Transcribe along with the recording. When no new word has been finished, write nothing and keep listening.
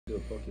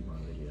Pokemon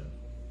video.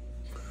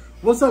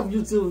 What's up,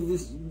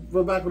 YouTube?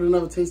 We're back with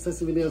another taste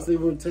testing video. So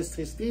we're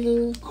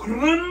testing.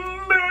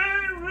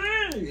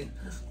 Cran-Elderberry.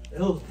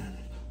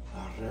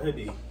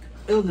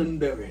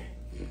 Elderberry.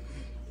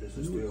 This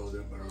is the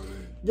Elderberry.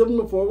 Give them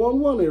the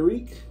 411,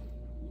 Rique.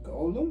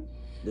 Golden?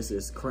 This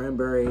is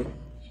cranberry,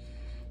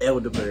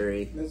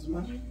 elderberry This is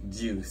mine.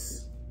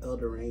 juice.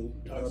 Elderberry.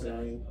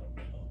 Elderberry.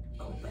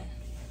 Go back.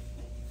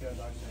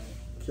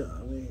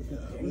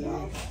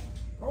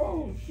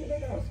 Oh shit, I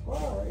got a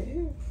squad right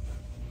here.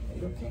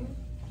 18.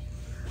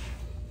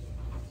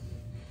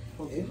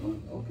 Okay.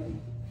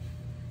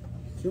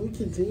 Can we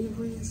continue,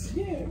 please?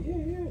 Yeah.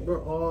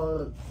 We're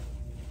all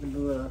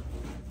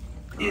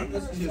Yeah,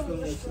 this is just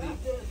gonna sleep.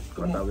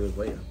 I thought we was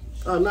waiting.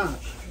 Oh, nah.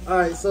 All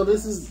right, so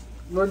this is,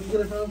 where'd you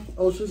get it from?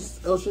 Ocean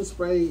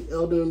Spray,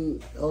 Elden.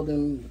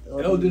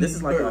 This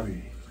is like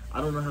I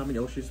don't know how many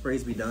ocean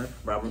sprays we done,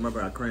 but I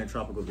remember our Cran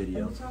Tropical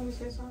video. What time we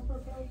say something for,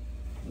 bro?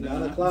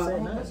 9 o'clock.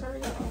 Let's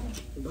hurry up.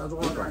 That's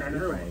We probably ain't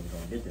gonna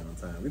get there on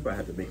time. We probably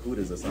have to make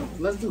Hooters or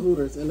something. Let's do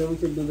Hooters, and then we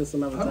can do this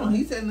another Hold time. on,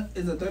 he said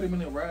it's a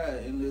 30-minute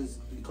ride and it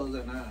closes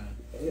at 9.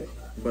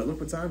 But look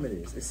what time it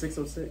is. It's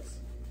 6:06.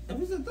 If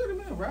it's a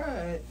 30-minute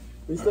ride,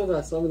 We still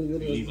got so many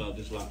videos. Leave out,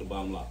 just lock the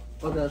bottom lock.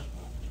 Okay.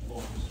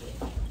 All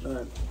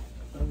right.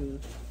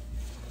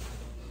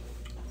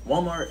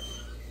 Walmart,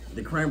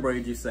 the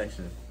cranberry juice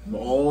section. For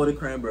all the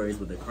cranberries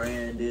with the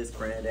cran this,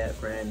 cran that,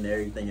 cran and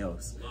everything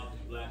else. Lock the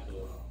black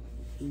door.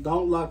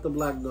 Don't lock the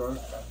black door.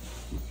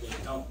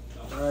 All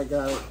right,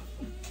 got it.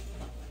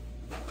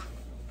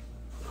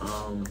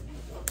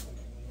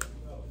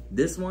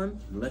 This one,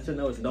 let you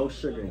know it's no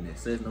sugar in it. It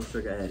says no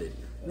sugar added.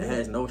 It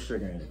has no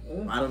sugar in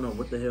it. I don't know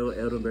what the hell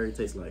elderberry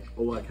tastes like.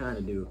 Oh, I kind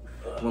of do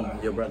when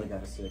your brother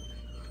got sick.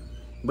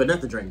 But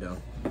not the drink though.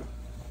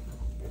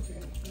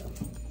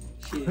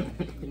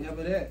 shit,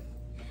 never that.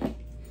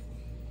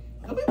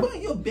 Are we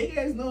putting your big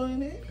ass nose in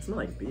there? It smells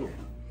like beer.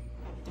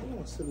 I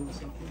want to sit in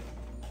something.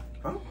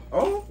 Huh?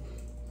 Oh?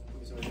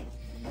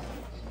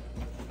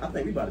 I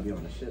think we about to be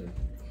on the shitter.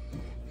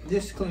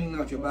 Just cleaning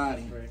out your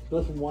body.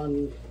 Just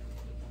one.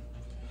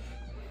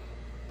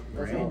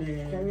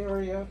 Can we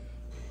hurry up?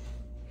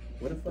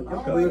 What the fuck?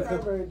 I don't like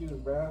cranberry juice,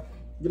 bro.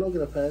 You don't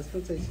get a pass. Go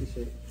taste this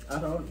shit. I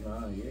don't.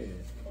 Yeah.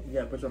 You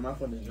gotta put your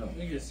mouth on this jump.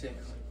 Nigga 6.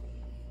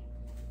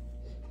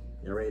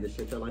 You ready to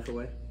shit your life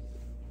away?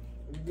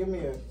 Give me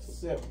a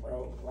sip,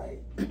 bro.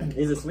 Like,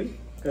 Is it sweet?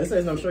 Cause it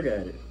says no sugar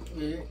added.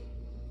 Yeah.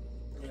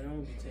 I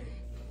don't be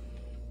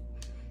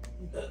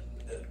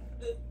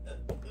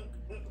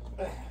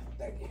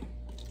thank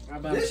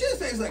you. This shit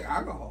tastes like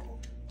alcohol.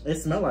 It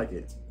smell like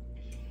it.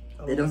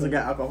 It doesn't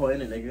got alcohol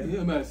in it, nigga.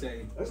 You about to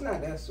say? It's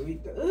not that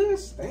sweet. It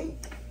stink.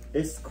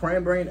 It's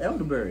cranberry and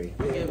elderberry.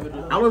 Yeah, but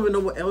I don't even know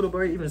what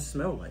elderberry even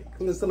smell like.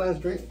 It's the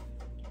last drink.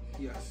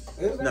 yes.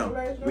 Is that No, the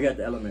last we drink? got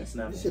the elements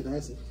now. This shit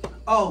nasty.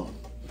 Oh,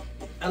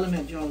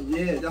 Element Jones.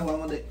 Yeah, that's why I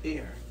want the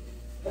air.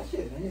 That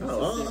shit nasty.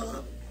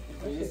 Oh,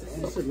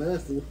 This shit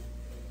nasty.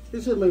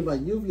 This shit made by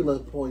uvula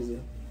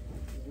poison.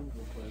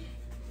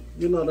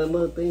 You know that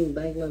little thing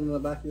dangling in the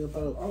back of your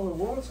throat. Oh, it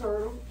won't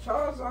turtle.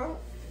 Charizard.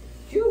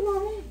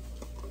 Q1.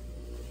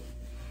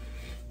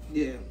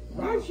 Yeah.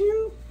 Not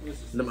you.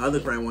 them other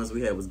cran ones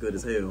we had was good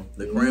as hell.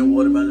 The cran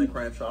watermelon,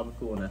 cran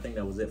tropical, and I think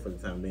that was it for the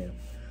time being.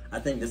 I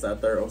think this is our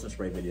third ocean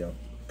spray video.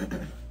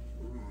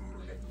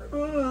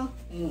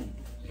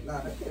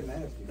 Nah, that shit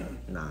nasty.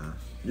 Nah,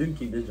 you can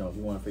keep this junk if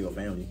you want it for your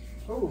family.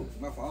 Who?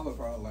 My father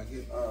probably like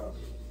it.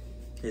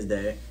 His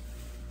dad.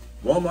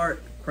 Walmart,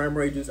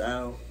 cranberry juice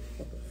aisle.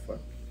 What the fuck?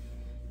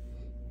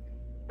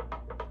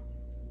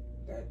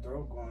 That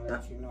throat going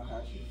let you know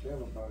how she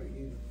feel about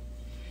you.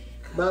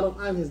 Bottom,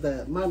 I'm his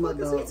dad. My What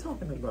is dog. he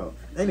talking about?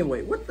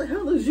 Anyway, what the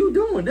hell is you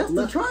doing? That's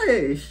the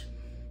trash.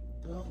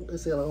 Oh, they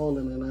see a hole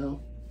in there now.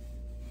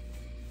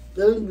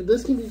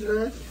 This can be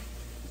trash.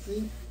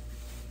 See?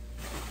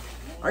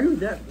 Are you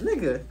that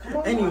nigga? Come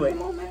on, Anyway,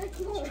 come on, man.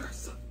 Come on.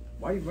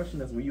 why are you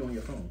rushing us when you on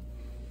your phone?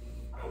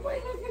 I'm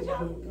waiting to get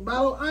y'all.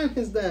 Bottom, I'm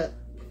his dad.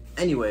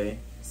 Anyway,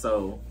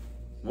 so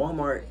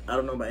Walmart, I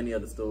don't know about any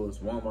other stores.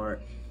 Walmart,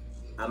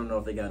 I don't know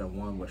if they got a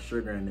one with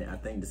sugar in it. I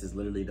think this is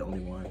literally the only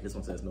one. This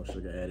one says no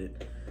sugar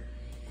added.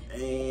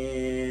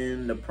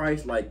 And the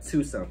price like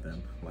 $2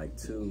 something. Like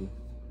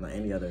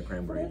any other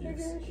cranberry That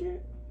juice. nigga and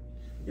shit.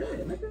 Yeah,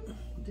 nigga.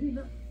 Do you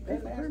not pay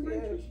That for nasty cranberry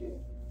ass juice?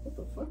 shit. What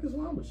the fuck is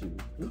wrong with you?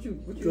 What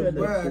you Yo, had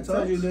bro, I the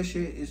told you touch? this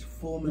shit is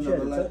forming What you a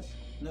had the lot. touch?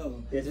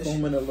 No, It's this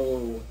forming a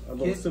little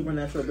Kid-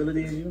 supernatural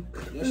ability in you.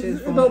 That shit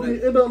is It forming.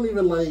 don't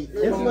even like, it's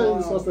It's not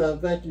even supposed to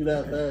affect you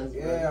that fast.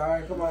 Yeah, all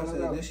right, come I on, let's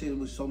said go. this shit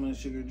with so many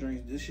sugar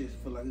drinks. This shit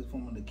feel like it's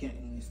forming the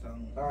kidney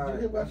stone. All Did you right,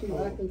 hear about that's you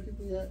cool. acting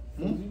people yet?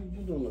 Hmm?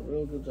 You doing a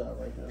real good job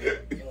right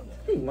now.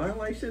 You lying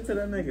like shit to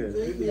that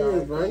nigga. He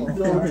is, bro. He's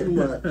doing too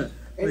much.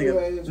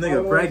 Anyways, nigga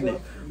follow us pregnant.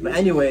 up. But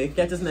anyway,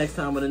 catch us next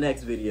time on the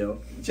next video.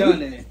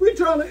 Johnny. We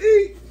trying to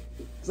eat.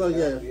 So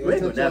yeah, We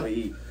ain't gonna never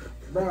eat.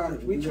 Bro,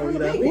 we You trying to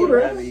gonna eat make that it,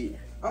 Hooters? right? Never eat.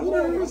 I'm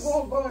going to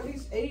go at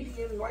least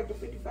 80 and like the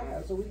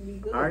 55, so we can be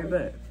good. Alright,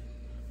 bet.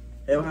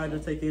 Hell, how to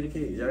take care of the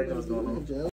kids. Y'all already know what's going on.